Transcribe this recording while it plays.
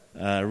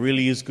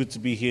Really is good to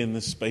be here in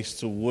this space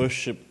to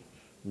worship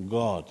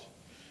God.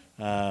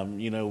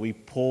 We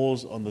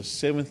pause on the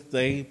seventh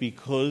day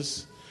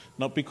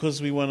not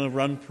because we want to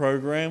run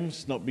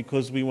programs, not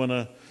because we want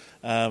to,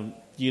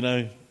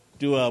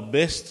 do our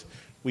best.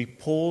 We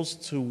pause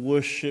to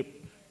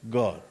worship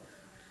God.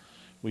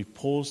 We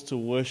pause to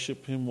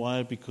worship Him.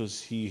 Why?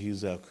 Because He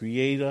is our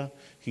Creator.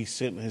 He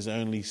sent His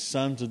only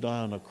Son to die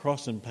on a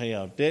cross and pay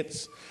our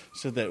debts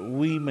so that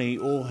we may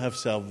all have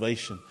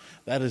salvation.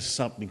 That is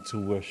something to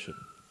worship.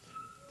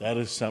 That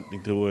is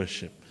something to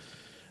worship.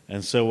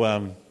 And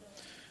so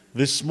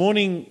this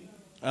morning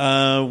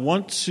I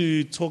want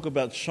to talk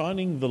about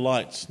shining the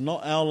light.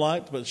 Not our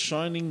light, but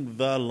shining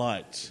the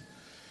light.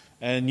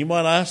 And you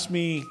might ask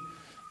me,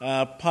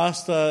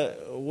 Pastor,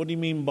 what do you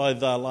mean by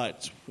the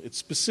light? It's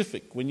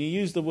specific. When you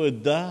use the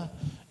word the,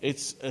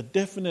 it's a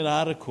definite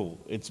article.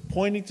 It's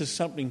pointing to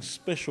something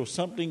special,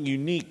 something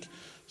unique,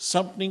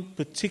 something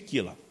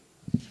particular.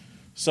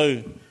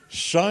 So,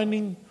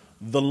 shining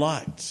the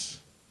light.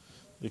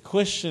 The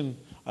question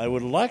I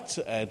would like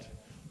to add,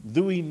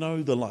 do we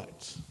know the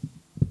light?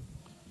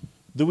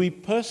 Do we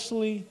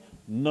personally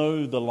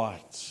know the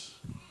light?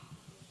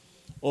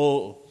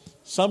 Or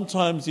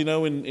sometimes,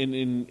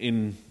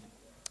 in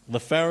the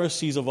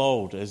Pharisees of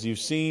old, as you've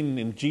seen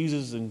in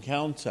Jesus'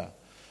 encounter,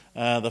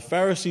 the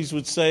Pharisees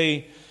would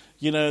say,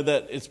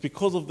 that it's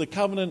because of the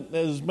covenant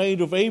that is made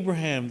with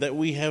Abraham that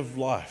we have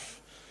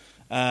life.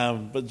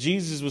 But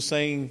Jesus was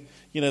saying,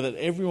 that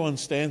everyone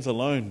stands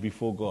alone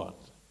before God.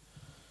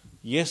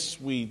 Yes,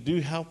 we do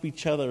help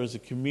each other as a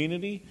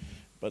community,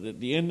 but at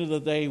the end of the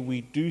day,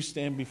 we do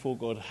stand before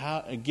God,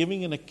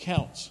 giving an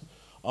account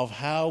of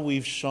how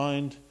we've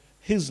shined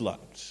His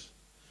light.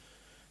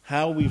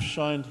 How we've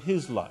shined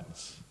His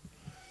light.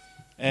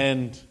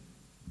 And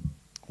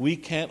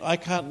I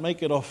can't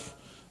make it off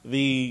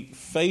the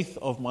faith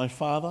of my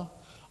father.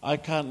 I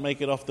can't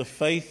make it off the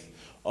faith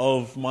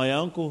of my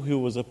uncle who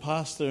was a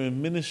pastor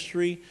in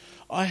ministry.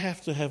 I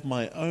have to have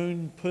my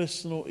own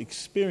personal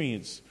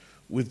experience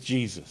with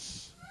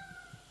Jesus.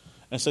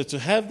 And so to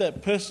have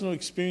that personal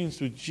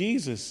experience with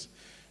Jesus,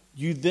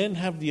 you then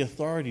have the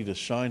authority to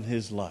shine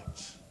His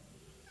light.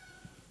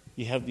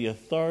 You have the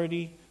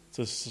authority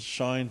to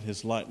shine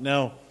His light.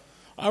 Now,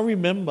 I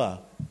remember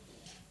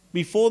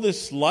before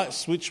this light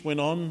switch went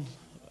on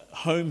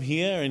home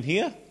here and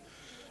here,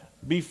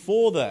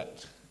 before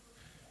that,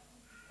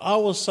 I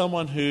was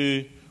someone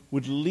who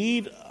would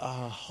lead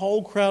a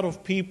whole crowd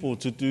of people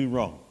to do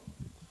wrong.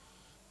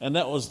 And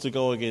that was to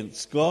go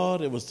against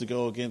God. It was to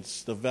go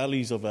against the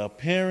values of our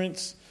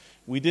parents.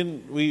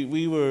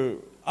 We were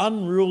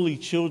unruly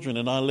children,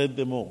 and I led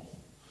them all.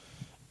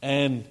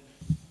 And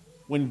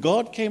when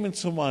God came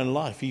into my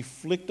life, He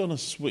flicked on a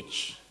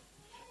switch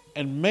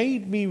and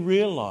made me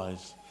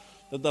realize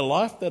that the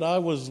life that I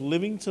was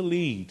living to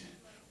lead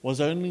was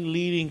only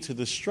leading to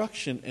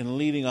destruction and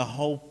leading a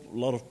whole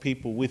lot of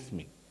people with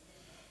me.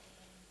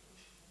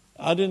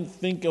 I didn't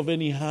think of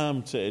any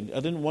harm I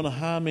didn't want to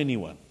harm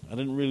anyone. I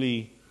didn't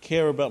really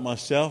care about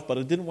myself, but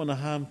I didn't want to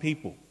harm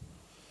people.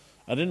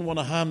 I didn't want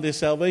to harm their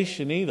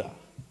salvation either.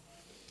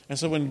 And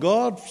so when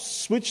God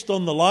switched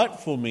on the light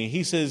for me,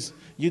 He says,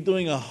 you're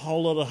doing a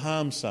whole lot of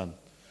harm, son.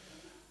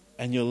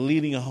 And you're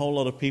leading a whole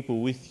lot of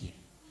people with you.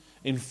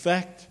 In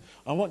fact,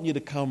 I want you to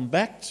come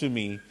back to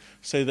me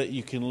so that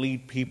you can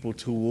lead people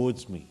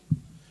towards me.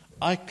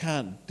 I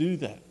can't do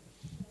that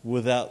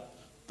without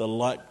the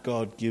light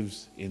God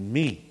gives in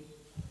me.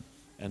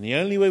 And the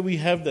only way we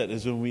have that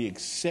is when we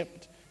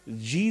accept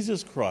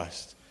Jesus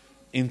Christ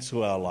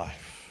into our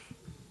life.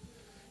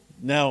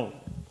 Now,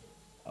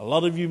 a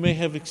lot of you may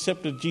have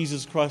accepted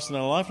Jesus Christ in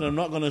our life, and I'm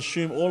not going to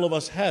assume all of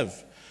us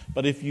have.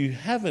 But if you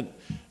haven't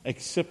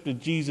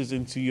accepted Jesus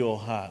into your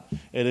heart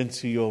and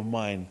into your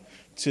mind,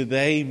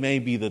 today may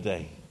be the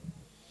day.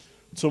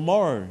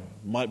 Tomorrow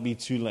might be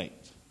too late.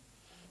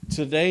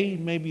 Today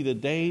may be the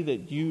day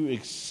that you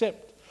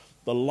accept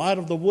the light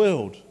of the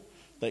world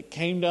that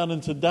came down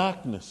into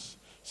darkness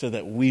so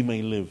that we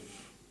may live.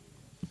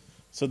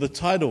 So the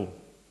title,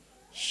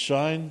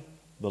 Shine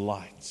the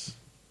Light.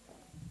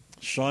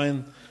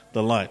 Shine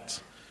the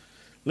light.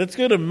 Let's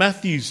go to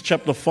Matthew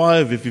chapter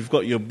 5. If you've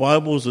got your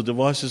Bibles or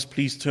devices,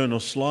 please turn or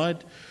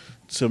slide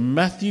to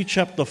Matthew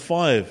chapter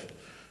 5,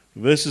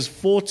 verses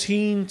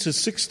 14 to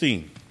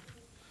 16.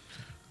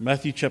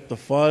 Matthew chapter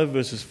 5,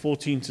 verses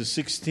 14 to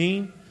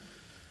 16.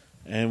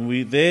 And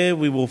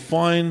we will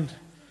find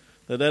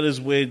that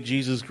is where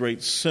Jesus'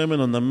 great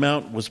Sermon on the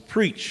Mount was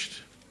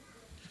preached.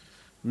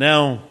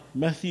 Now,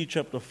 Matthew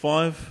chapter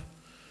 5,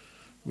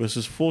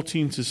 verses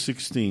 14 to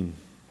 16.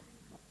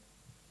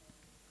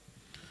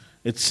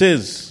 It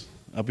says,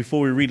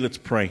 before we read, let's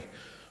pray.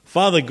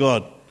 Father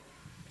God,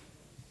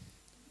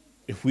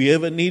 if we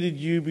ever needed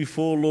you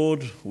before,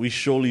 Lord, we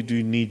surely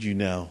do need you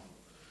now.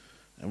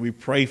 And we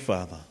pray,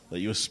 Father, that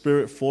your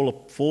Spirit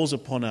falls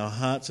upon our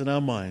hearts and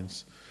our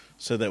minds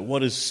so that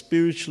what is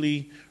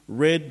spiritually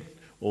read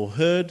or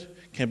heard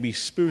can be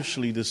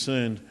spiritually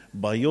discerned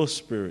by your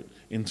Spirit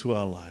into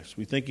our lives.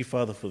 We thank you,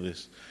 Father, for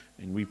this.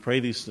 And we pray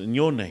this in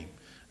your name.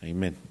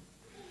 Amen.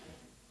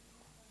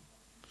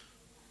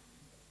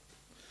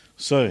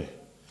 So,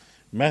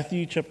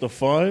 Matthew chapter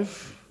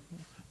 5,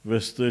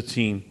 verse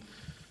 13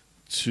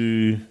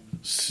 to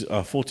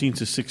 14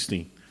 to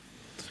 16.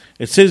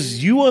 It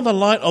says, "You are the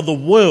light of the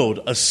world.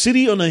 A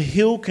city on a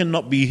hill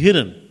cannot be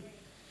hidden.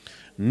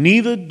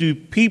 Neither do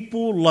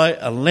people light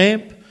a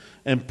lamp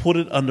and put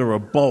it under a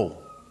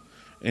bowl.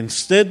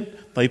 Instead,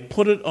 they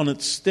put it on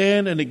its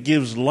stand, and it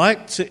gives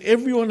light to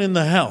everyone in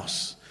the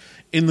house.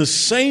 In the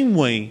same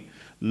way,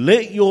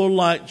 let your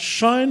light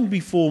shine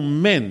before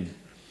men,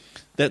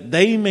 that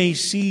they may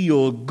see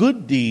your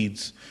good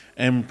deeds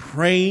and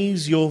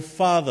praise your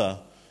Father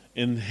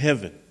in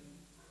heaven."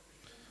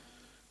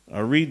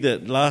 I'll read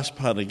that last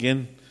part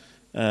again.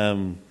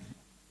 Verse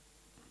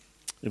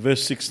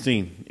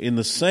 16. "In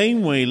the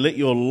same way, let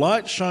your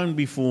light shine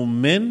before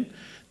men,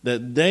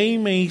 that they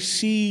may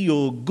see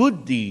your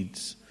good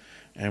deeds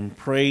and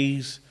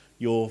praise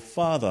your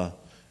Father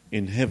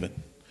in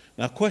heaven."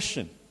 Now,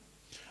 question.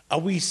 Are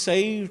we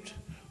saved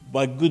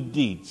by good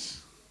deeds?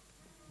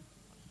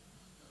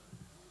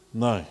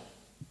 No,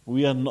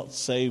 we are not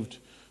saved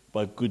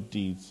by good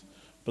deeds.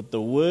 But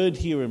the word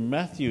here in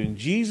Matthew, in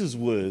Jesus'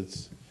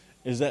 words,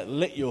 is that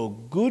let your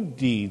good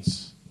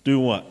deeds do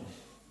what?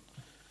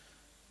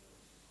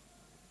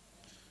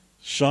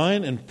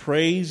 Shine and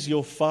praise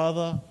your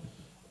Father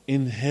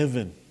in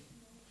heaven.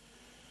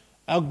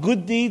 Our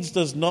good deeds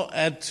does not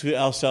add to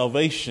our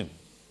salvation.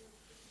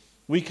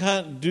 We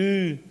can't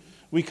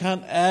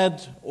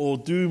add or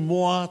do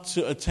more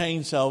to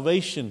attain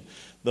salvation.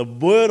 The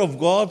Word of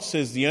God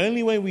says the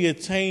only way we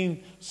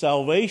attain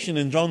salvation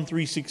in John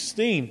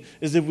 3:16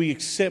 is if we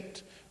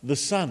accept the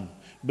Son,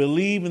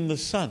 believe in the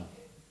Son.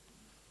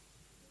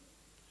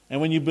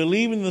 And when you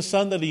believe in the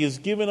Son that He has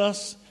given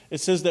us, it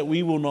says that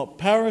we will not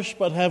perish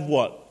but have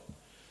what?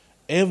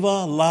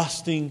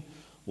 Everlasting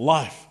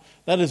life.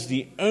 That is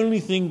the only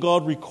thing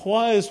God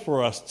requires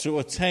for us to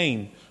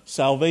attain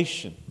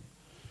salvation.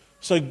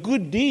 So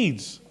good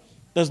deeds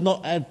does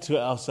not add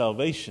to our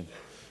salvation.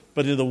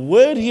 But the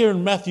word here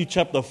in Matthew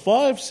chapter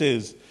 5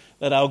 says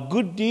that our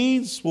good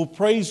deeds will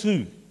praise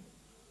who?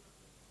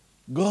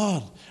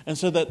 God. And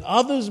so that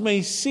others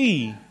may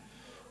see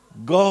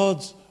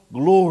God's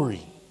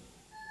glory.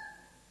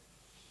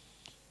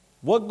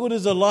 What good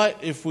is a light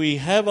if we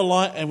have a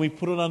light and we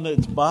put it under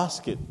its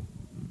basket?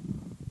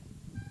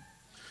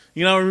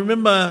 You know, I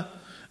remember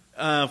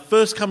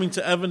first coming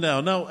to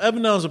Avondale. Now,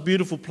 Avondale is a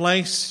beautiful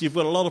place. You've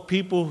got a lot of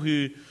people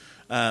who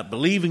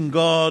believe in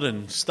God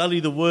and study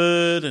the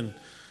Word, and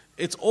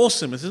it's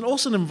awesome. It's an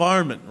awesome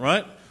environment,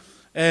 right?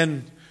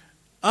 And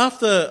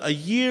after a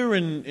year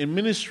in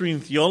ministry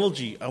and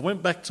theology, I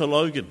went back to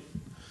Logan.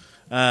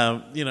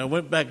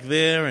 Went back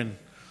there, and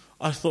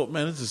I thought,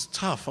 man, this is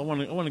tough. I want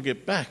to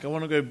get back. I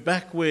want to go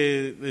back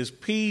where there's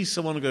peace.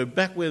 I want to go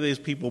back where there's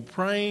people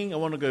praying. I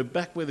want to go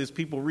back where there's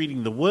people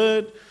reading the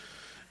Word.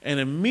 And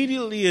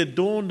immediately it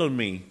dawned on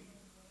me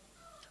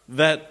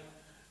that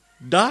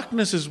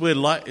darkness is where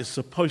light is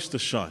supposed to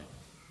shine.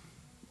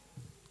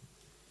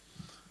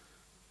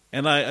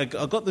 And I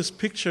got this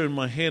picture in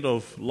my head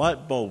of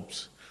light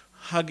bulbs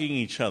hugging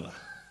each other,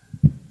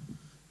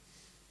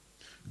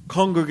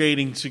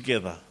 congregating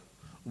together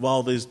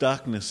while there's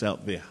darkness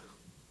out there.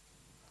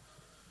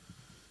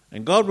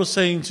 And God was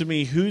saying to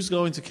me, who's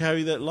going to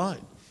carry that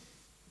light?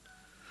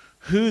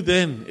 Who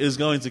then is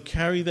going to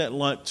carry that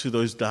light to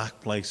those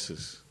dark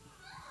places?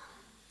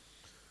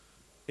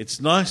 It's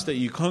nice that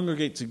you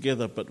congregate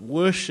together, but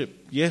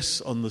worship,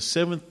 yes, on the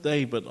seventh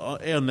day, but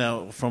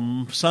now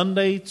from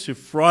Sunday to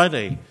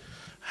Friday,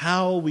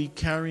 how are we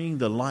carrying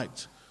the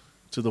light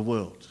to the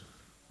world?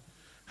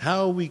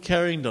 How are we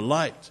carrying the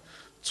light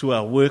to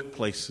our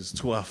workplaces,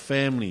 to our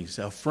families,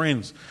 our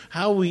friends?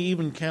 How are we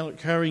even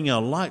carrying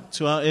our light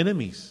to our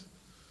enemies?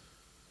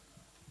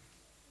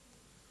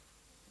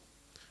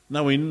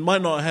 Now, we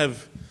might not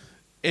have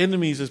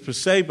enemies as per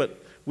se,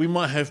 but we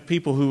might have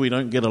people who we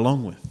don't get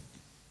along with.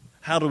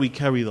 How do we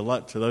carry the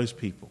light to those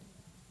people?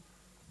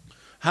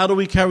 How do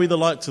we carry the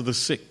light to the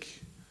sick?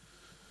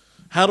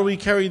 How do we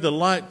carry the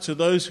light to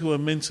those who are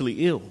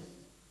mentally ill?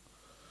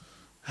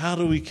 How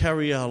do we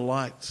carry our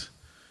light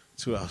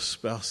to our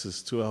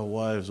spouses, to our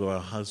wives or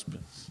our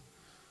husbands?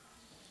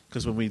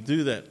 Because when we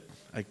do that,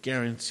 I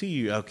guarantee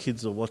you our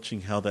kids are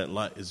watching how that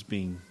light is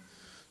being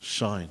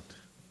shined.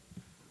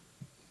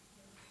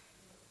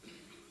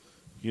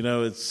 You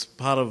know, it's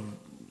part of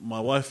my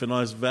wife and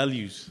I's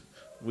values.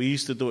 We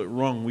used to do it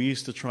wrong. We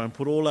used to try and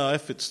put all our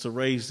efforts to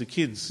raise the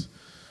kids,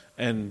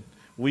 and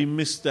we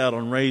missed out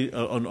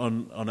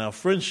on our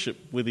friendship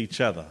with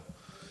each other.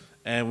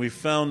 And we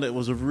found it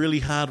was a really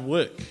hard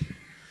work.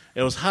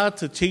 It was hard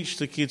to teach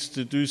the kids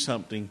to do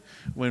something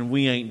when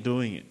we ain't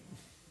doing it.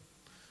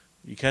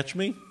 You catch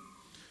me?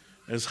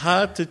 It's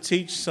hard to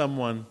teach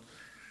someone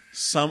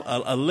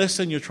a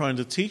lesson you're trying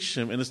to teach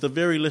them, and it's the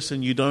very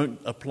lesson you don't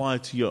apply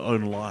to your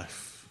own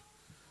life.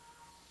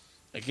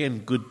 Again,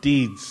 good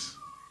deeds.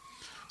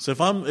 So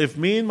if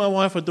me and my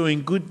wife are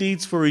doing good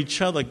deeds for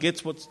each other,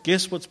 guess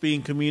what's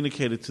being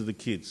communicated to the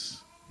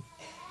kids?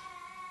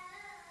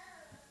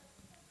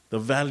 The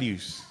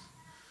values,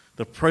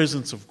 the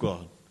presence of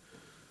God,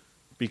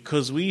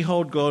 because we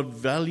hold God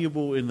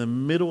valuable in the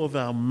middle of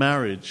our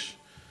marriage,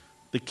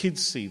 the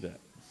kids see that.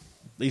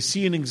 They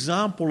see an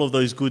example of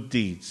those good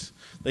deeds.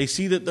 They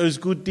see that those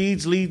good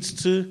deeds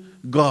leads to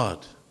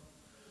God.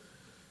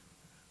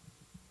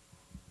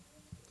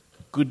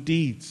 Good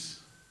deeds.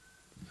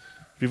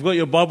 If you've got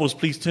your Bibles,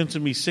 please turn to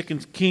me, 2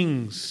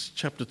 Kings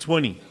chapter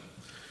 20.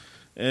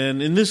 And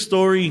in this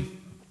story,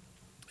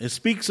 it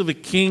speaks of a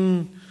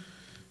king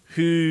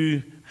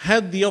who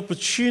had the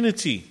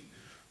opportunity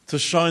to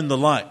shine the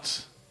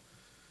light,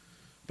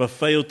 but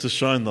failed to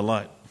shine the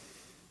light.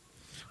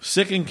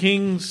 2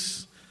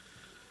 Kings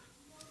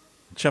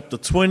chapter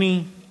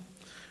 20,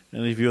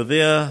 and if you're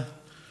there,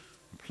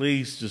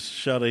 please just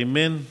shout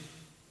amen.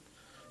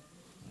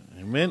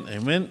 Amen,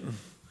 amen.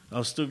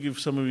 I'll still give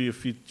some of you a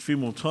few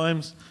more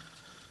time.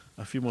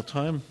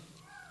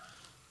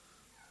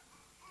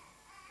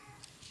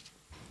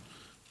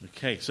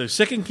 Okay, so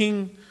 2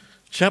 Kings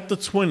chapter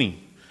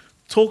 20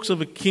 talks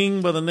of a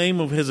king by the name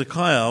of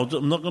Hezekiah.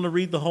 I'm not going to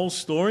read the whole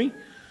story,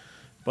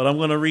 but I'm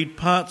going to read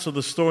parts of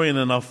the story and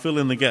then I'll fill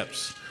in the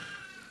gaps.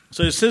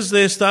 So it says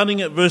there,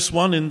 starting at verse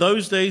 1, in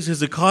those days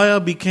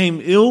Hezekiah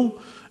became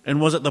ill and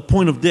was at the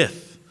point of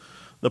death.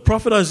 The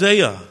prophet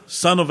Isaiah,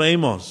 son of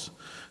Amos,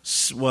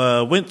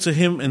 went to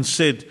him and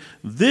said,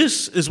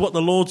 "This is what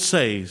the Lord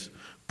says,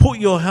 put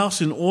your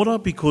house in order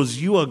because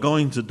you are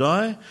going to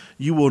die,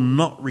 you will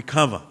not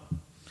recover."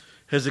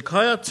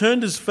 Hezekiah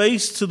turned his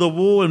face to the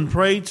wall and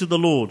prayed to the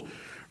Lord,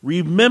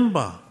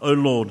 "Remember, O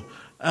Lord,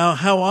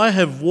 how I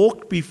have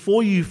walked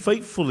before you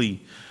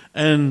faithfully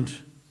and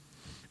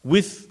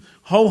with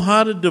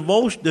wholehearted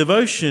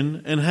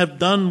devotion and have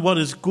done what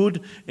is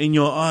good in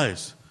your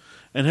eyes."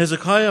 And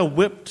Hezekiah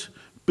wept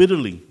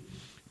bitterly.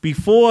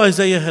 Before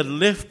Isaiah had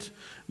left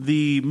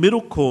the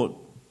middle court,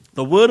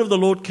 the word of the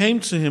Lord came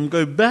to him,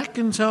 "Go back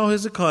and tell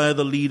Hezekiah,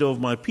 the leader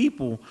of my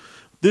people,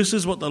 this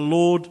is what the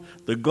Lord,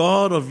 the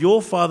God of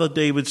your father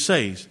David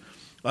says.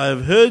 I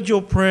have heard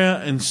your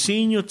prayer and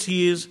seen your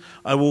tears.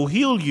 I will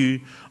heal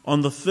you.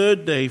 On the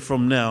third day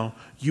from now,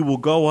 you will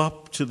go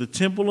up to the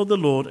temple of the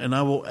Lord, and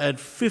I will add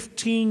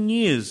 15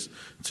 years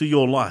to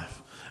your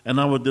life. And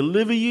I will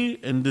deliver you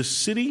and this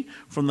city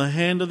from the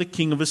hand of the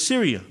king of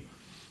Assyria.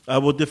 I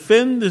will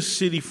defend this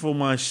city for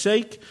my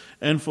sake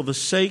and for the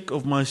sake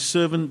of my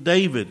servant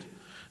David."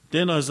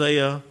 Then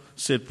Isaiah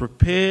said,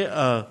 "Prepare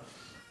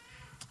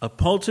a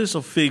poultice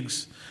of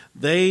figs."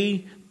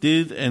 They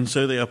did, and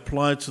so they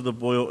applied to the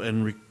boil,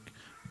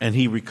 and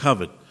he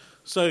recovered.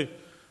 So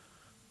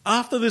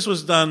after this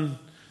was done,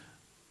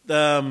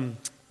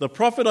 the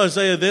prophet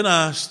Isaiah then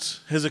asked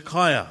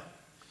Hezekiah,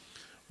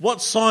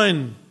 "What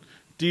sign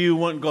do you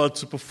want God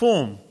to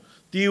perform?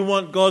 Do you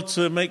want God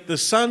to make the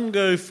sun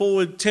go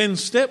forward 10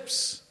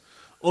 steps?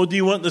 Or do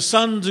you want the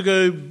sun to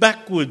go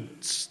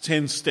backwards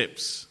 10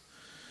 steps?"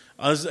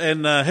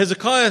 And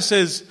Hezekiah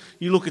says,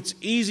 look, it's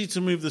easy to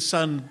move the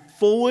sun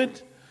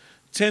forward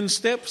 10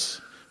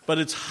 steps, but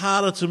it's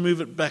harder to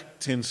move it back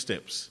 10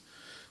 steps.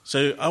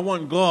 So I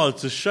want God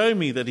to show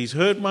me that he's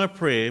heard my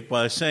prayer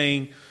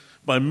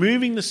by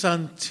moving the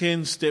sun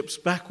 10 steps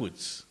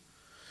backwards.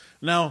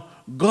 Now,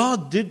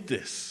 God did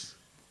this.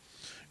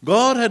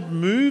 God had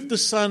moved the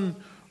sun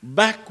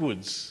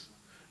backwards.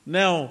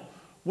 Now,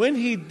 when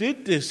he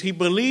did this, he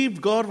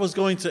believed God was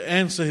going to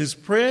answer his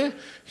prayer.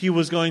 He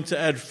was going to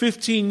add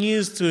 15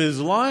 years to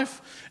his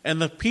life,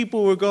 and the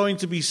people were going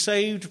to be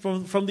saved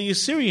from the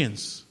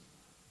Assyrians.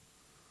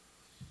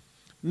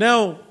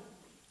 Now,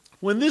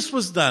 when this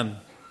was done,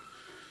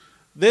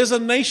 there's a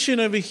nation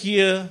over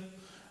here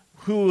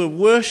who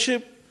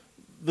worship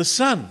the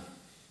sun.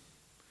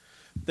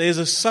 There's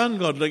a sun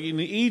god. Like in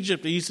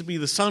Egypt, there used to be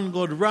the sun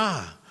god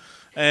Ra.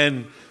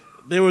 And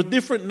there were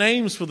different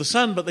names for the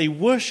sun, but they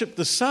worshipped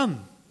the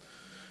sun.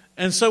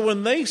 And so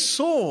when they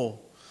saw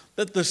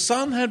that the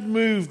sun had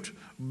moved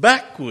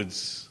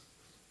backwards,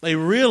 they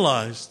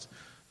realized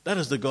that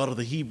is the God of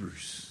the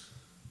Hebrews.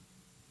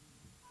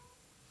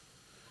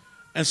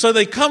 And so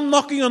they come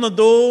knocking on the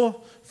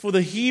door for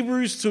the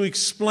Hebrews to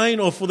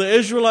explain, or for the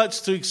Israelites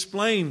to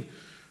explain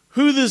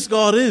who this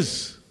God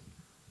is.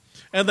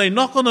 And they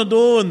knock on the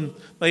door and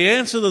they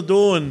answer the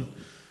door and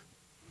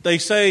they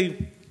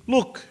say,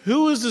 "Look,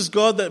 who is this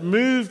God that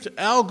moved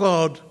our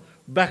God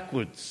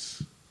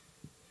backwards?"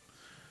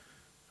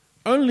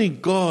 Only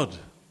God,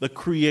 the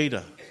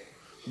Creator,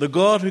 the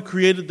God who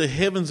created the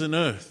heavens and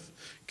earth,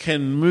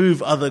 can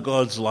move other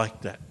gods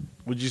like that.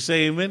 Would you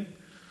say amen?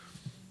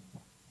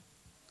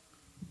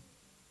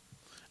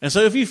 And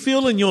so if you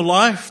feel in your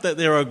life that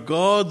there are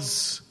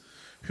gods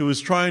who is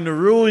trying to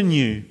ruin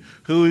you,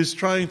 who is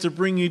trying to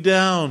bring you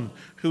down,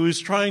 who is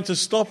trying to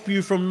stop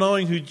you from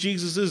knowing who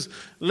Jesus is,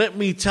 let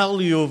me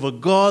tell you of a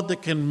God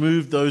that can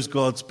move those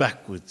gods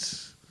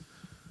backwards.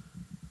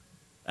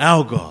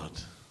 Our God.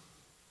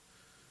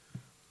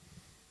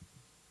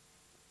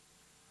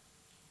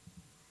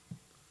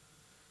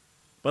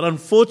 But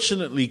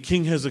unfortunately,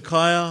 King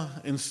Hezekiah,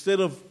 instead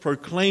of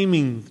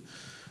proclaiming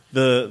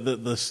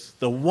the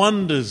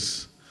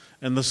wonders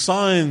and the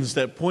signs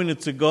that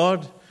pointed to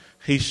God,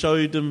 he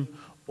showed them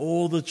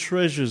all the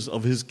treasures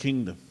of his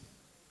kingdom.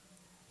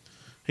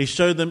 He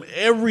showed them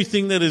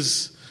everything that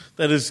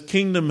his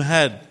kingdom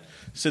had.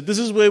 He said, this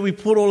is where we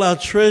put all our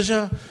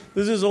treasure.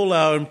 This is all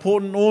our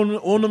important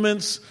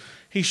ornaments.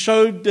 He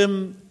showed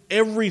them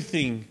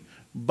everything,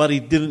 but he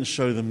didn't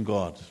show them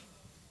God.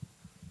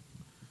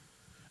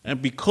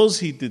 And because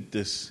he did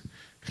this,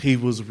 he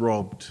was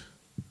robbed.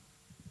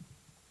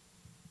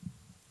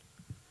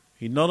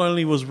 He not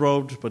only was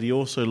robbed, but he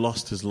also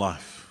lost his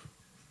life.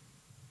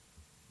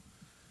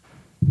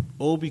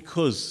 All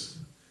because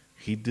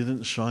he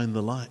didn't shine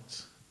the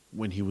light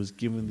when he was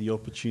given the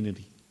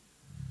opportunity.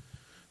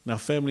 Now,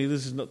 family,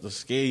 this is not to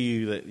scare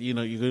you that you're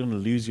going to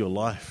lose your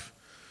life,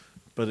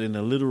 but in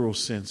a literal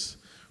sense,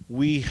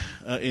 we,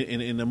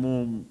 in a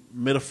more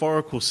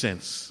metaphorical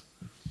sense,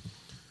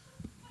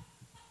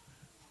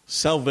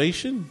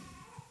 salvation,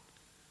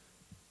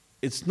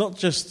 it's not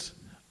just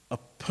a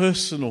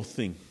personal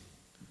thing.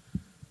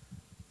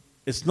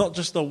 It's not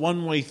just a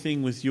one-way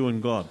thing with you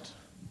and God.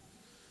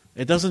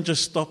 It doesn't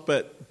just stop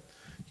at,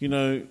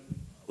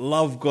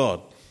 love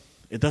God.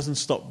 It doesn't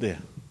stop there.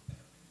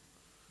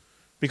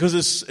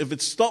 Because if it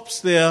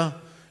stops there,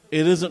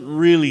 it isn't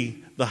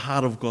really the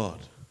heart of God.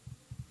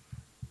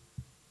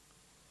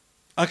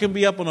 I can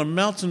be up on a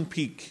mountain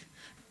peak,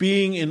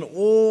 being in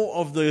awe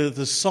of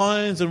the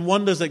signs and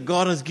wonders that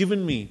God has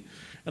given me.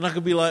 And I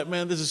could be like,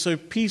 man, this is so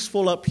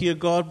peaceful up here,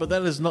 God, but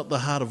that is not the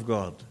heart of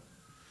God.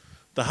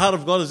 The heart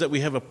of God is that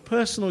we have a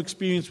personal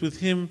experience with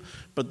Him,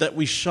 but that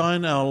we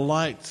shine our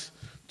light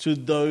to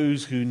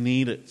those who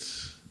need it.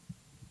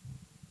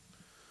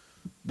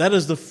 That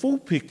is the full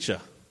picture.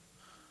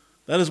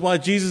 That is why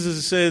Jesus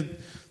has said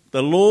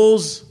the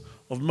laws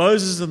of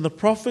Moses and the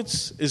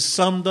prophets is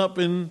summed up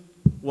in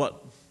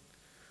what?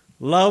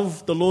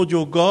 Love the Lord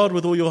your God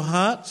with all your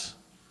heart,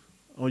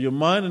 all your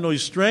mind and all your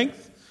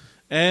strength,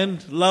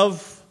 and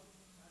love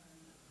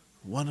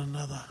one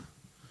another.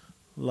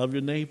 Love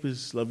your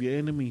neighbors, love your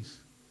enemies.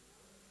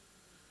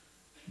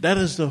 That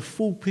is the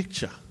full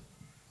picture.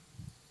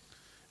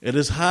 It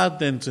is hard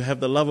then to have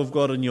the love of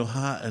God in your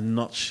heart and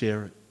not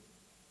share it.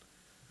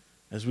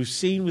 As we've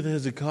seen with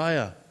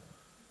Hezekiah,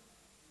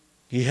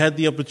 he had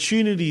the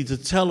opportunity to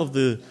tell of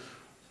the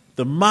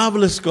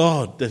marvelous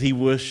God that he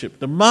worshipped,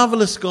 the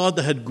marvelous God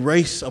that had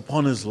grace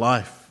upon his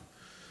life,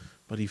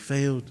 but he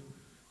failed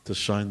to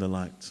shine the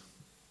light.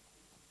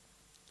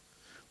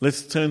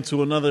 Let's turn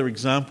to another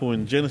example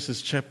in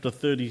Genesis chapter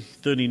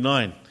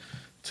 39.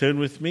 Turn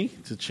with me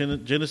to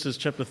Genesis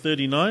chapter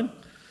 39.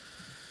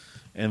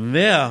 And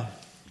there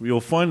we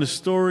will find a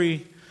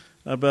story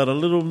about a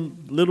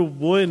little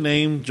boy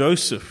named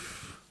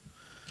Joseph.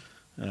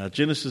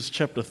 Genesis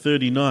chapter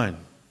 39.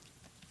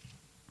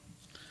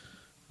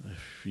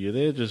 If you're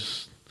there,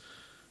 just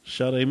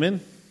shout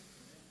amen.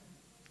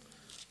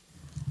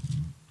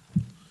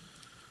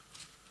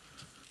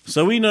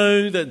 So we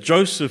know that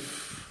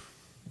Joseph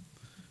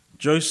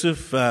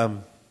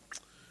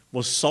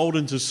was sold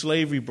into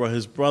slavery by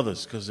his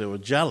brothers because they were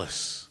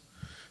jealous.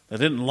 They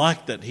didn't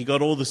like that he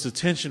got all this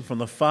attention from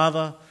the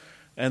father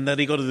and that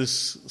he got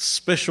this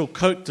special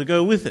coat to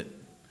go with it.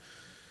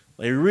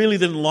 They really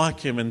didn't like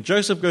him. And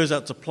Joseph goes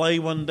out to play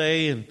one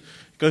day and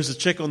goes to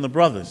check on the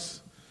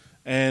brothers.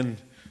 And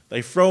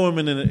they throw him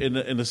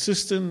in a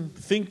cistern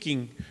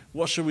thinking,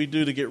 what should we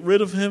do to get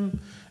rid of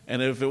him?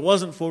 And if it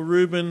wasn't for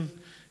Reuben,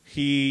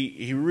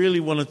 he really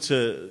wanted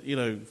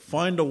to,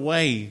 find a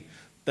way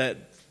that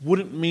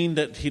wouldn't mean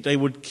that they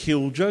would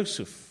kill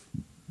Joseph.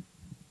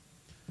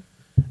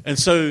 And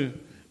so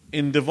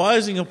in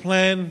devising a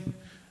plan,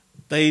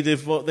 they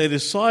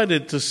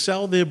decided to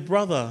sell their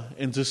brother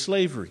into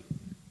slavery.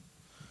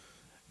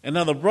 And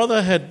now the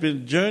brother had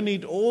been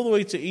journeyed all the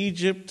way to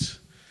Egypt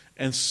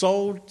and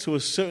sold to a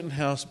certain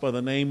house by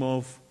the name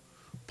of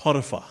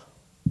Potiphar.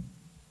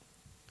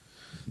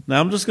 Now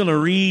I'm just going to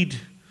read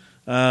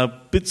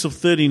bits of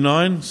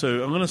 39.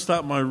 So I'm going to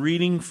start my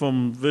reading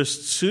from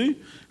verse 2. It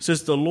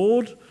says, the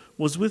Lord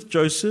was with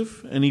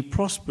Joseph and he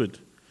prospered.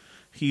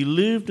 He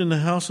lived in the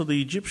house of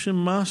the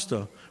Egyptian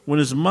master. When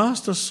his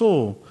master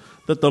saw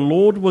that the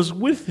Lord was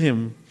with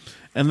him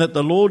and that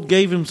the Lord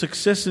gave him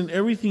success in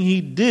everything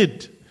he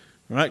did,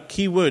 right?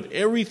 Key word,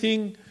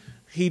 everything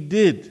he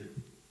did.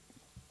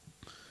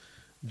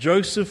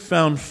 Joseph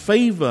found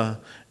favor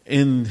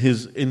in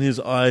his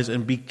eyes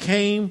and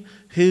became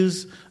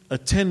his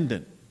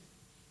attendant.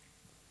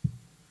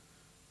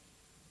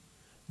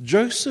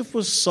 Joseph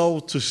was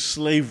sold to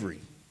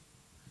slavery.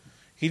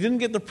 He didn't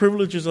get the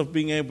privileges of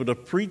being able to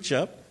preach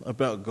up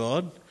about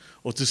God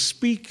or to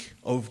speak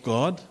of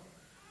God,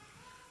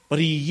 but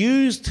he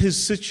used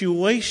his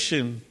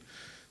situation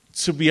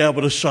to be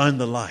able to shine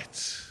the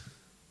light.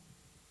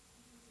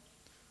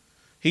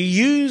 He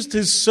used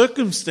his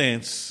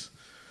circumstance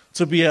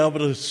to be able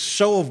to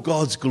show of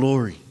God's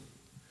glory.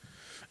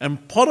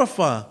 And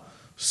Potiphar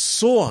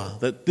saw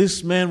that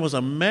this man was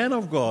a man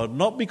of God,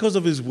 not because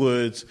of his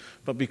words,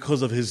 but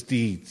because of his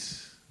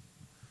deeds.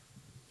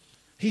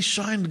 He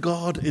shined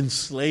God in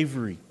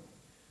slavery.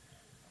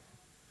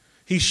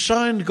 He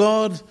shined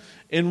God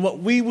in what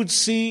we would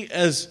see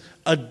as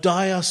a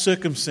dire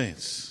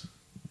circumstance.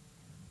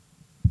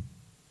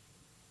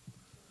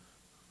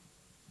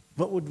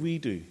 What would we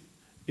do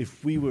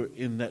if we were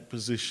in that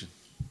position?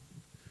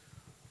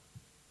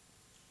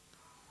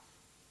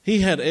 He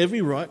had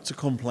every right to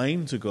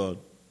complain to God.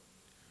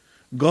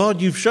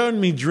 God, you've shown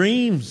me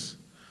dreams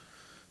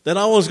that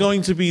I was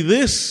going to be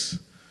this,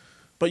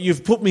 but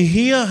you've put me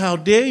here. How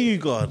dare you,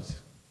 God?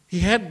 He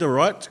had the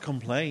right to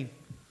complain.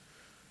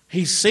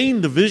 He's seen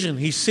the vision.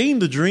 He's seen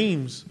the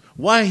dreams.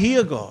 Why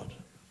here, God?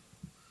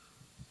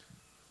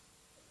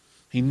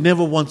 He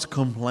never once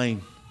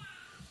complained.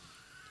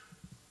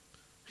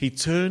 He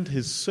turned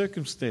his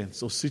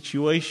circumstance or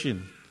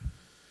situation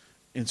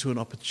into an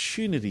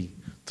opportunity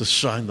to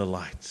shine the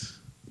light.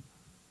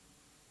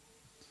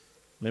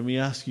 Let me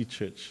ask you,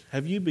 church,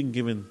 have you been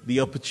given the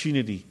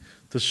opportunity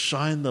to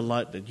shine the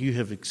light that you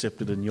have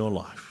accepted in your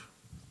life?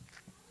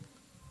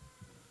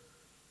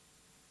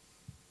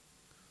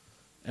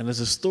 And as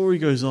the story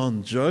goes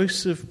on,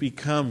 Joseph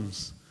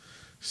becomes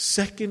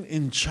second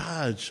in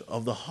charge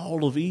of the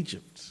whole of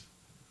Egypt.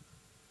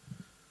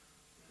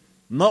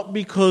 Not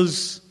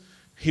because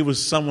he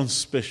was someone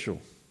special.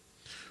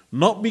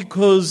 Not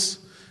because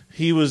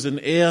he was an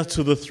heir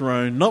to the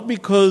throne. Not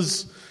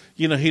because,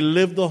 he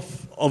lived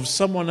off of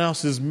someone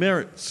else's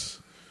merits.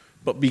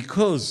 But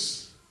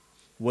because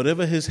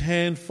whatever his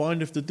hand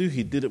findeth to do,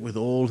 he did it with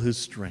all his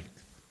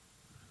strength.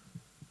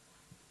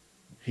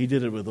 He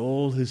did it with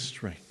all his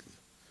strength.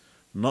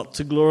 Not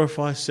to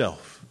glorify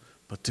self,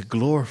 but to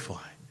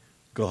glorify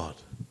God.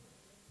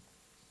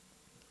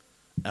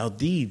 Our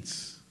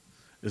deeds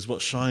is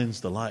what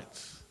shines the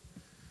light.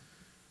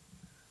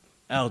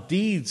 Our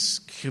deeds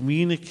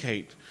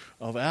communicate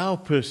of our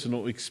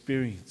personal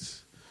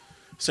experience.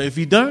 So if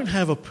you don't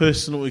have a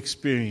personal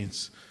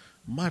experience,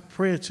 my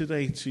prayer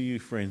today to you,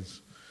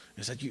 friends,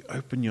 is that you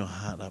open your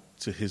heart up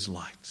to His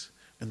light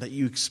and that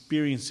you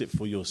experience it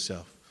for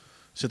yourself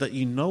so that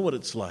you know what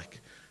it's like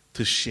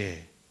to share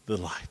the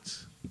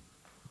light.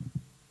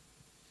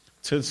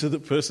 Turn to the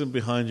person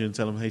behind you and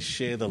tell them, hey,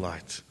 share the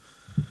light.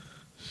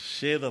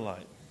 Share the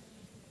light.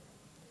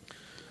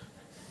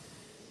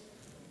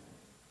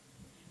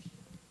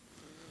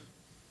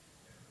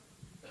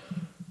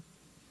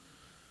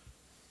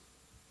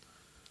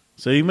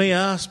 So you may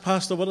ask,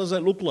 Pastor, what does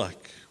that look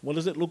like? What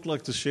does it look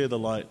like to share the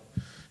light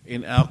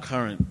in our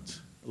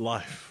current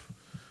life?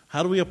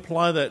 How do we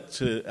apply that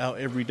to our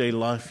everyday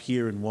life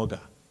here in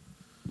Wagga?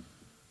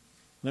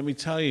 Let me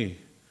tell you,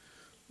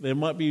 there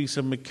might be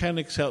some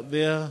mechanics out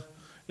there.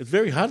 It's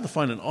very hard to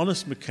find an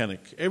honest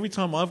mechanic. Every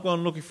time I've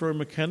gone looking for a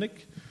mechanic,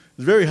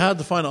 it's very hard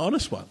to find an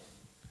honest one.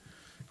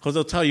 Because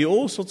they'll tell you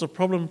all sorts of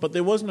problems, but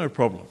there was no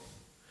problem.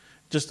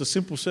 Just a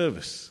simple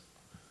service.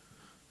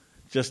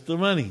 Just the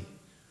money.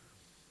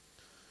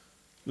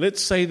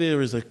 Let's say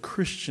there is a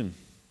Christian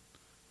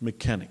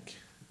mechanic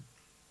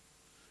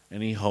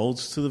and he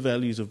holds to the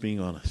values of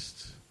being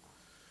honest.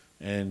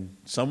 And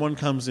someone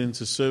comes in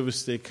to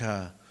service their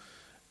car.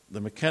 The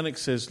mechanic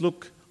says,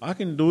 look, I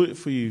can do it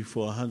for you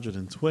for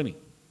 120.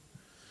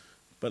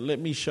 But let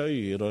me show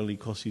you, it only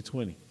costs you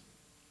 20.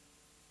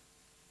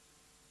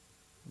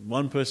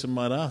 One person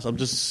might ask, I'm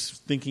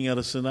just thinking out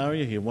a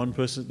scenario here.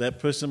 That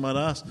person might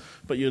ask,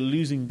 but you're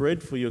losing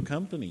bread for your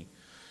company. He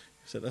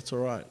said, that's all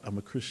right, I'm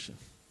a Christian.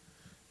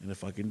 And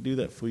if I can do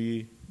that for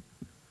you,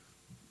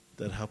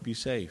 that'll help you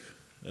save.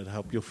 That'll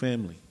help your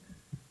family.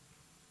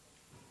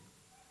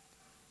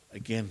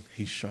 Again,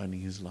 he's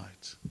shining his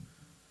light.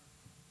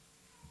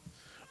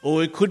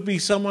 Or it could be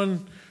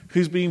someone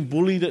who's being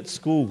bullied at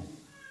school.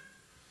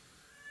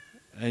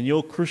 And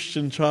your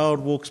Christian child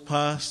walks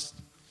past.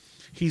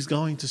 He's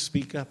going to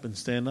speak up and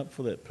stand up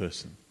for that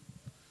person.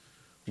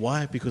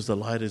 Why? Because the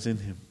light is in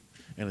him.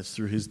 And it's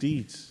through his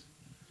deeds.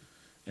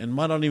 And it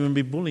might not even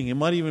be bullying. It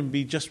might even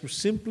be just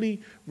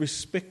simply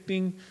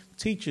respecting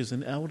teachers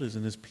and elders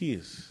and his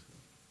peers.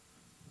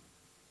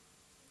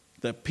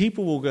 That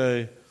people will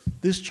go,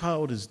 this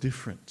child is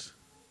different.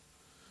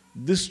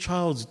 This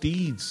child's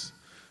deeds,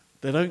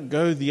 they don't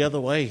go the other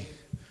way.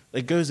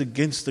 It goes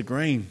against the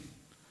grain.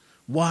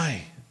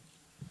 Why?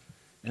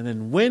 And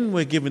then when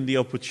we're given the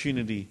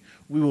opportunity,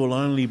 we will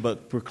only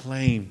but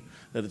proclaim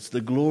that it's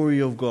the glory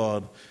of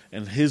God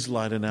and His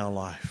light in our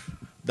life.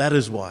 That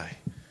is why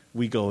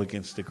we go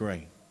against the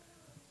grain.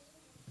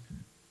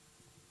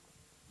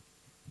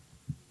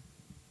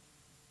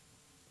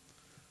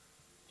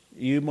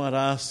 You might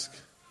ask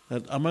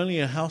that I'm only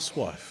a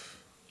housewife.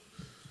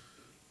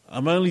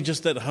 I'm only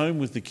just at home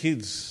with the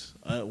kids.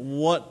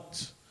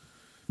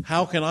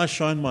 How can I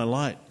shine my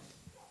light?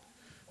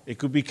 It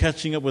could be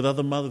catching up with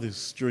other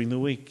mothers during the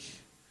week.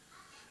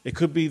 It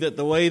could be that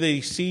the way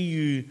they see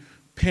you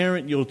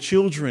parent your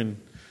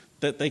children,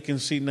 that they can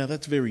see, now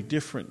that's very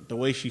different. The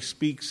way she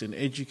speaks and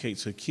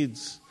educates her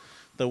kids,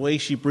 the way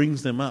she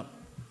brings them up,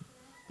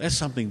 that's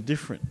something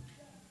different.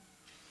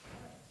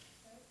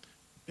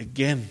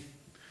 Again,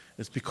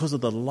 it's because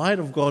of the light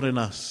of God in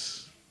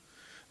us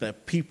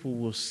that people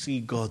will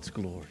see God's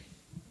glory.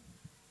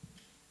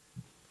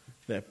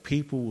 That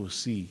people will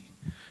see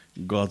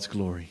God's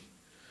glory.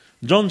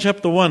 John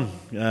chapter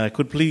 1,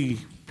 could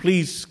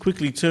please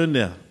quickly turn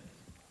there.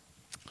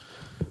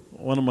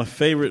 One of my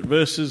favorite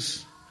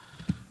verses.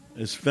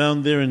 is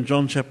found there in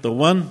John chapter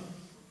 1.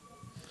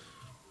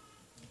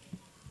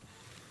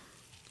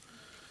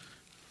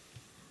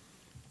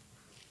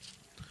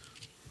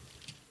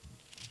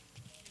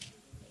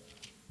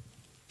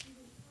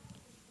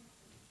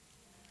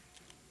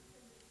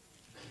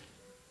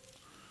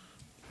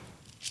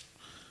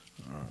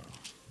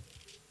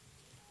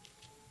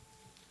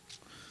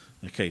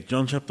 Okay,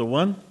 John chapter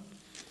 1,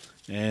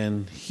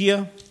 and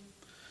here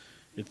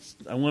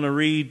I'm going to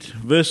read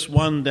verse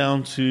 1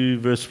 down to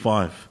verse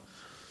 5.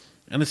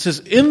 And it says,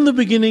 "In the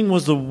beginning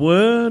was the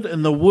Word,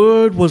 and the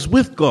Word was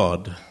with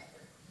God,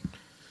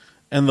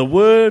 and the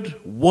Word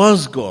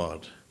was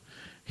God.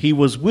 He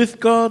was with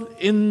God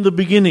in the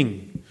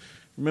beginning."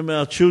 Remember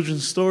our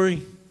children's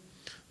story?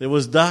 There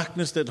was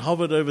darkness that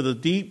hovered over the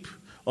deep,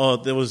 or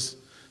there was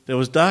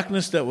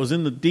darkness that was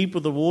in the deep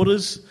of the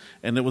waters,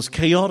 and it was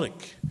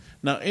chaotic.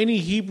 Now, any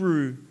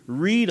Hebrew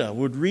reader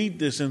would read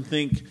this and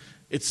think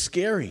it's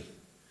scary,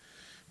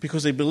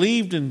 because they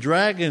believed in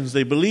dragons,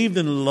 they believed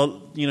in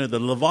the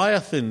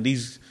Leviathan.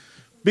 These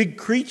big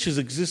creatures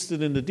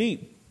existed in the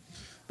deep.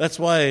 That's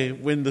why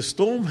when the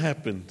storm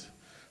happened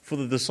for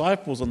the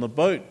disciples on the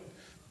boat,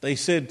 they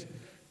said,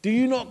 "Do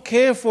you not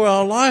care for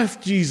our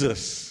life,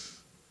 Jesus?"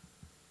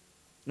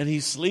 And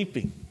he's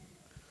sleeping.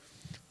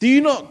 "Do you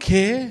not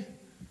care?"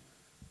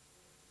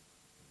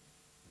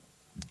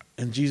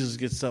 And Jesus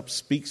gets up,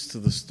 speaks to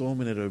the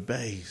storm, and it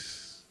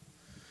obeys.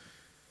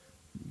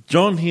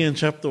 John here in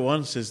chapter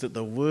 1 says that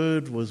the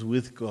Word was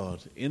with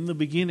God in the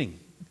beginning.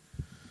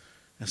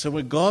 And so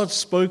when God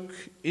spoke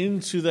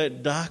into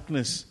that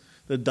darkness,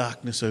 the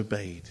darkness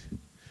obeyed.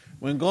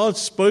 When God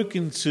spoke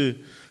into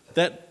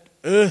that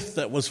earth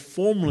that was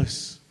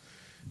formless,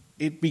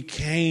 it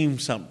became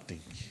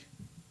something.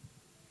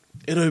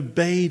 It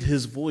obeyed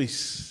His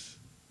voice.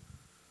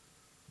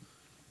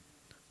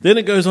 Then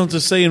it goes on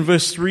to say in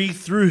verse 3,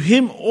 "Through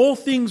Him all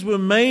things were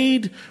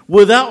made.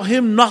 Without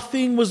Him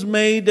nothing was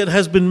made that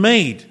has been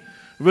made."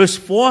 Verse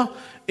 4,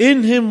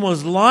 "In Him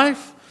was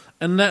life,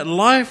 and that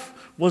life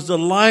was the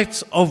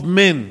light of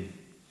men."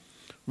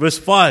 Verse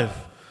 5,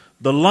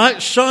 "The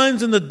light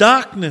shines in the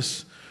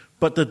darkness,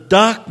 but the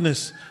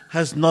darkness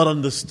has not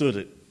understood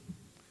it."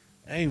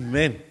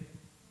 Amen.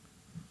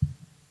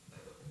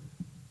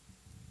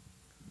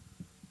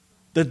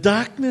 The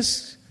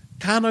darkness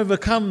can't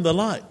overcome the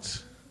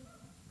light.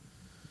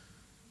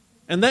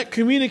 And that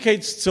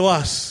communicates to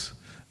us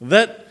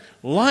that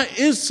light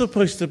is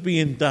supposed to be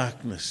in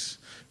darkness,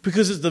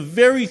 because it's the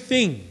very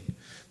thing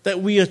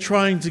that we are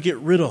trying to get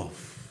rid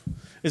of.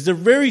 It's the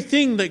very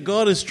thing that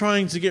God is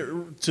trying to get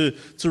to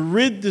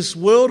rid this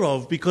world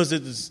of, because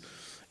it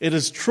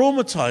has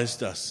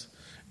traumatized us.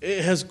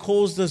 It has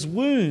caused us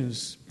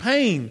wounds,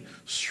 pain,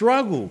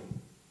 struggle.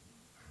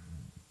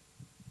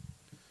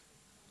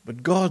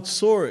 But God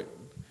saw it,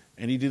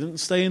 and He didn't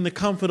stay in the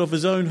comfort of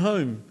His own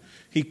home.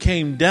 He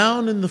came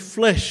down in the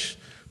flesh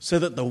so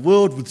that the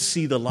world would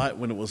see the light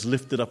when it was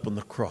lifted up on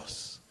the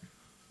cross.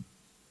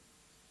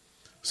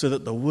 So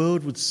that the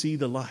world would see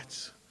the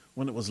light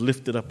when it was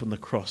lifted up on the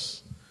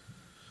cross.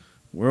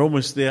 We're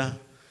almost there.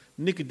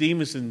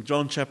 Nicodemus in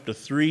John chapter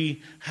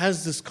 3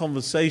 has this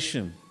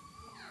conversation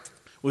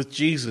with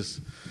Jesus.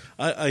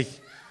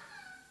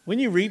 When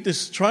you read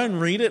this, try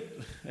and read it.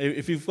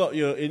 If you've got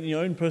in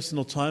your own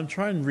personal time,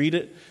 try and read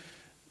it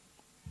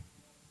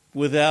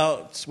with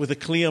a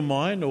clear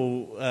mind,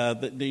 or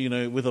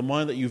with a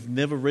mind that you've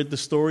never read the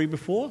story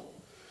before,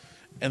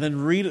 and then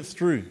read it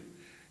through.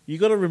 You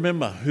got to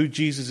remember who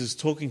Jesus is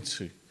talking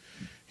to.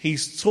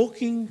 He's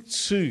talking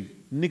to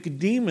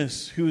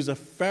Nicodemus, who is a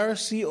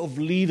Pharisee of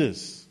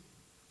leaders.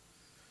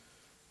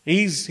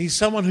 He's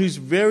someone who's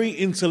very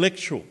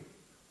intellectual.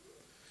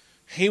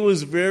 He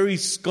was very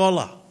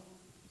scholar.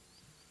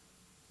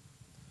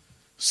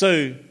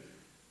 So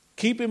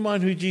keep in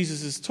mind who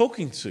Jesus is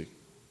talking to.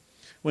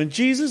 When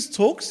Jesus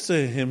talks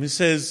to him, he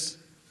says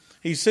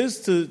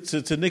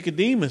to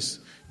Nicodemus,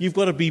 "You've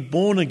got to be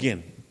born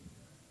again."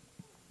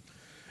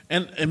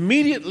 And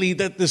immediately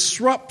that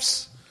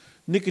disrupts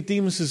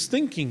Nicodemus'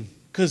 thinking,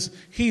 because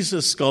he's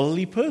a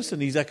scholarly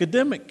person, he's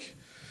academic.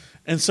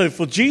 And so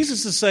for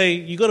Jesus to say,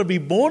 "You've got to be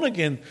born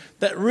again,"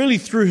 that really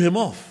threw him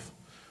off.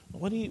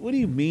 What do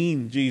you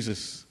mean,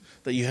 Jesus,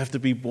 that you have to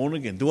be born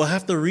again? Do I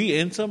have to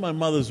re-enter my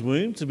mother's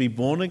womb to be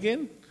born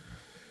again?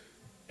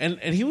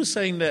 And he was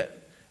saying that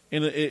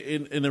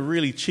in a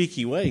really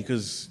cheeky way,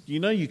 because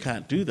you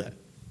can't do that.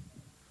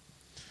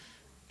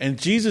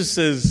 And Jesus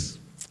says,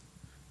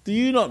 "Do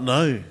you not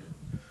know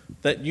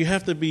that you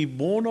have to be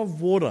born of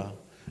water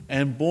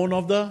and born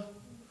of the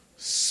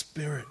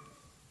Spirit?"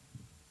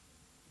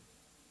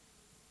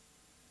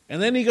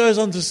 And then he goes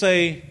on to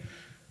say,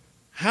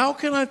 "How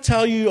can I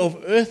tell you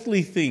of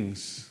earthly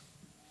things?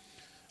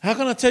 How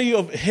can I tell you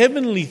of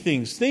heavenly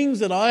things, things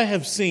that I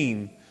have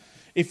seen,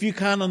 if you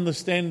can't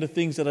understand the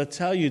things that I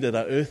tell you that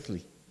are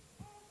earthly?"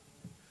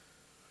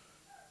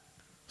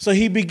 So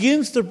he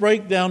begins to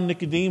break down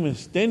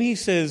Nicodemus. Then he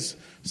says,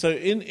 so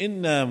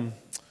in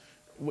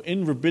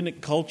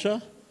rabbinic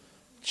culture,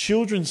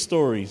 children's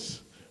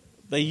stories,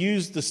 they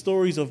use the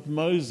stories of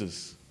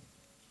Moses.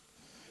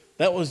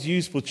 That was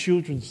used for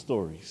children's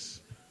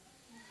stories.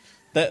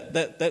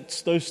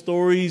 That's those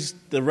stories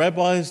the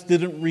rabbis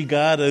didn't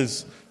regard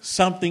as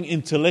something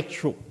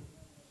intellectual.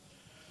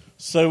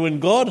 So when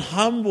God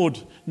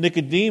humbled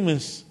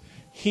Nicodemus,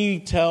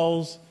 he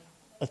tells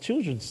a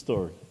children's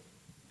story.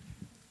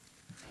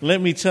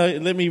 Let me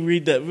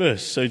read that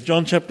verse. So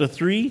John chapter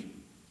 3,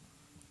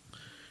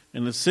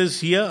 and it says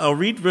here, I'll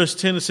read verse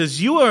 10. It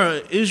says, "You are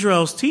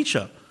Israel's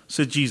teacher,"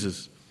 said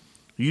Jesus.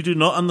 "You do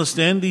not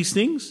understand these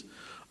things?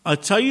 I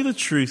tell you the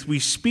truth, we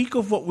speak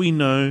of what we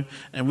know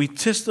and we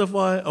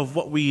testify of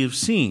what we have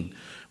seen,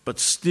 but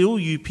still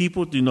you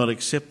people do not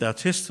accept our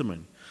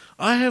testimony.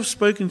 I have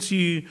spoken to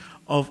you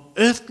of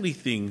earthly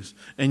things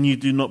and you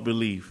do not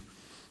believe.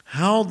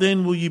 How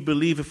then will you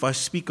believe if I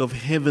speak of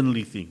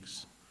heavenly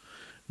things?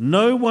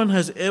 No one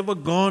has ever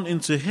gone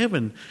into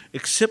heaven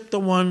except the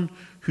one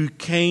who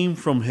came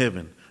from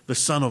heaven, the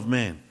Son of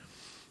Man.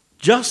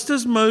 Just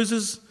as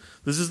Moses,"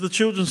 this is the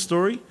children's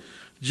story,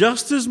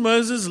 "just as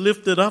Moses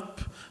lifted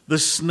up the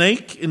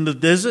snake in the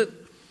desert,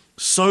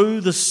 so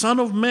the Son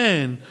of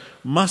Man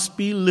must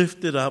be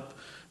lifted up,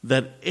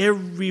 that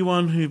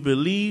everyone who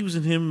believes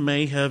in him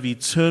may have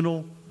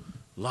eternal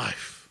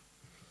life."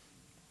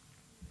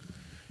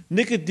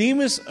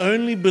 Nicodemus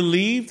only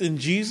believed in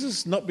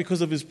Jesus not because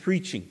of his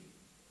preaching.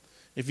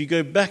 If you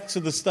go back to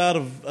the start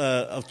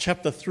of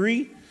chapter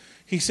 3,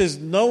 he says,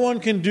 no one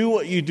can do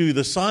what you do.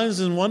 The signs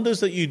and wonders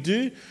that you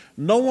do,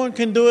 no one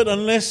can do it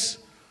unless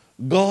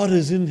God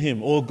is in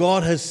him or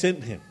God has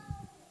sent him.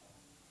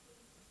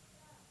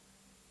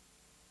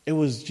 It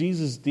was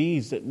Jesus'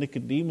 deeds that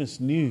Nicodemus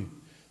knew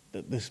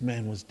that this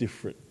man was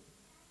different.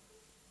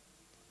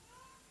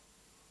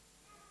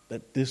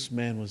 That this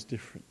man was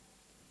different.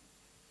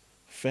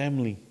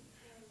 Family,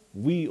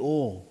 we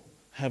all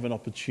have an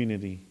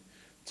opportunity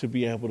to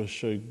be able to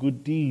show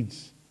good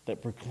deeds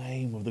that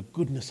proclaim of the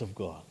goodness of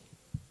God.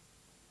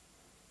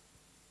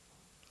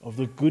 Of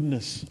the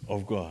goodness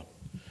of God.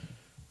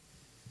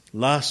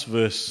 Last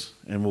verse,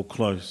 and we'll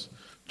close.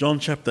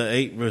 John chapter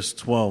 8, verse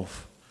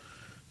 12.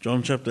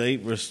 John chapter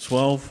 8, verse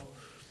 12.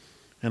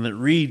 And it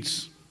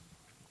reads,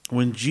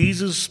 "When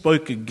Jesus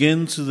spoke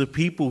again to the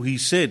people, he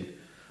said,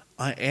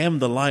 I am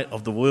the light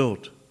of the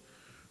world.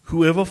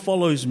 Whoever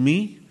follows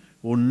me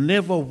will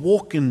never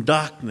walk in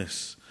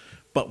darkness,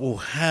 but will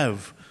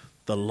have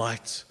the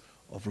light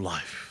of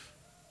life."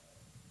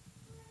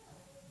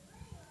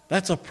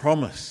 That's a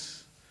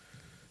promise.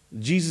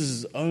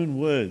 Jesus' own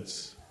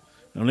words.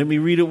 Now let me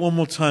read it one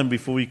more time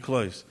before we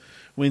close.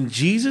 When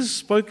Jesus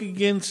spoke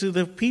again to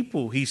the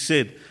people, he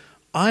said,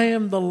 I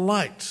am the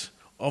light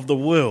of the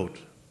world.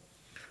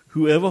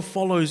 Whoever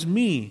follows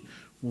me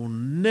will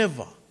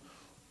never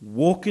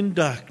walk in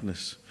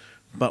darkness,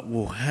 but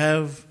will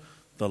have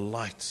the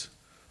light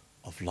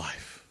of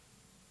life.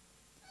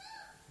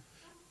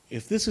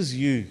 If this is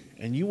you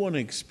and you want to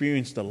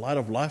experience the light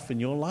of life in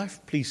your life,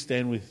 please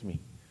stand with me.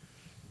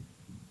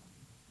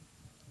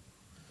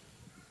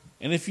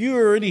 And if you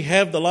already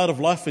have the light of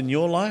life in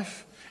your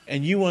life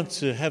and you want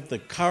to have the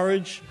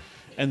courage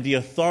and the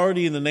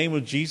authority in the name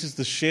of Jesus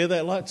to share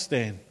that light,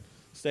 stand.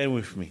 Stand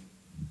with me.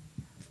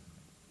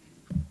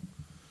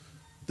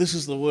 This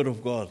is the word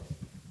of God.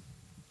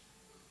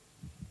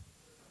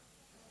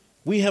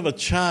 We have a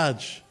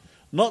charge,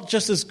 not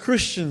just as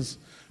Christians,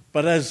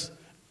 but as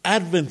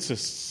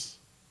Adventists,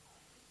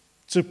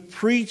 to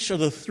preach of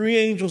the three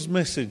angels'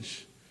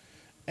 message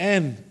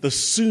and the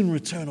soon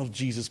return of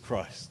Jesus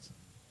Christ.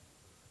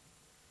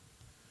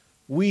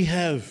 We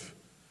have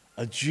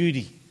a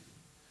duty.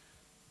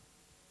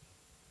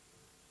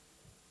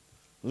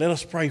 Let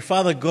us pray.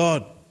 Father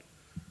God,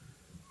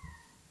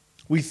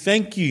 we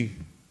thank you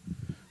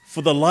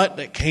for the light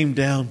that came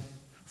down.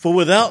 For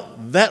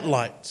without that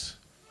light,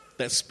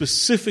 that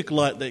specific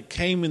light that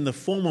came in the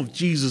form of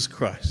Jesus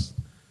Christ,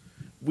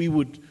 we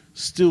would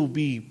still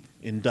be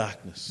in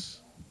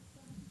darkness.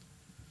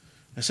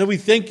 And so we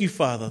thank you,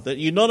 Father, that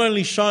you not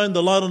only shine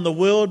the light on the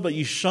world, but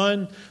you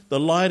shine the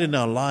light in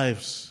our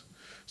lives,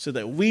 so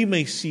that we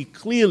may see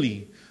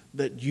clearly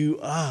that you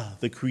are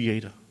the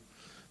Creator,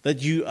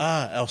 that you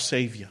are our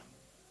Savior.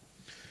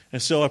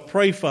 And so I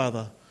pray,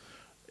 Father,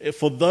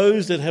 for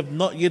those that have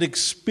not yet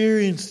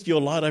experienced your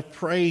light, I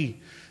pray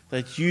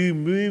that you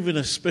move in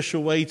a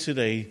special way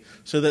today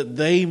so that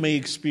they may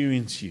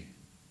experience you.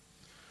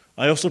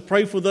 I also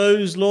pray for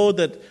those, Lord,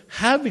 that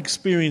have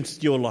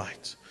experienced your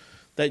light,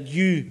 that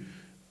you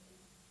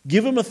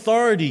give them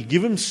authority,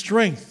 give them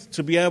strength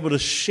to be able to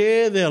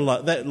share their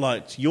light, that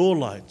light, your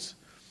light,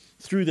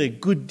 through their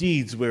good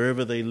deeds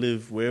wherever they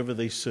live, wherever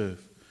they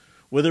serve.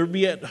 Whether it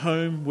be at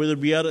home, whether it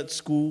be out at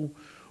school,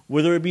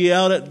 whether it be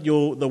out at the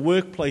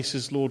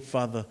workplaces, Lord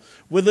Father,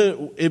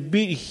 whether it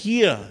be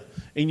here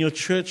in your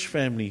church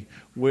family,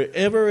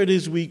 wherever it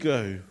is we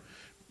go,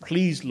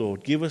 please,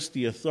 Lord, give us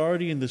the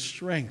authority and the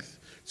strength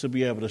to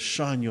be able to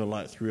shine your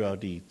light through our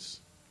deeds.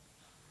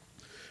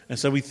 And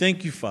so we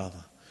thank you,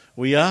 Father.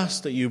 We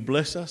ask that you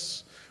bless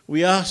us.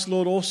 We ask,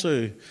 Lord,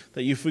 also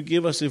that you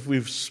forgive us if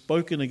we've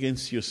spoken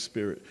against your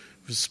spirit,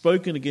 if we've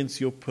spoken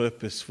against your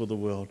purpose for the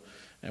world.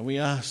 And we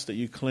ask that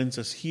you cleanse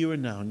us here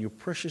and now. In your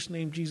precious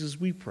name, Jesus,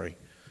 we pray.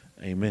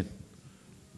 Amen.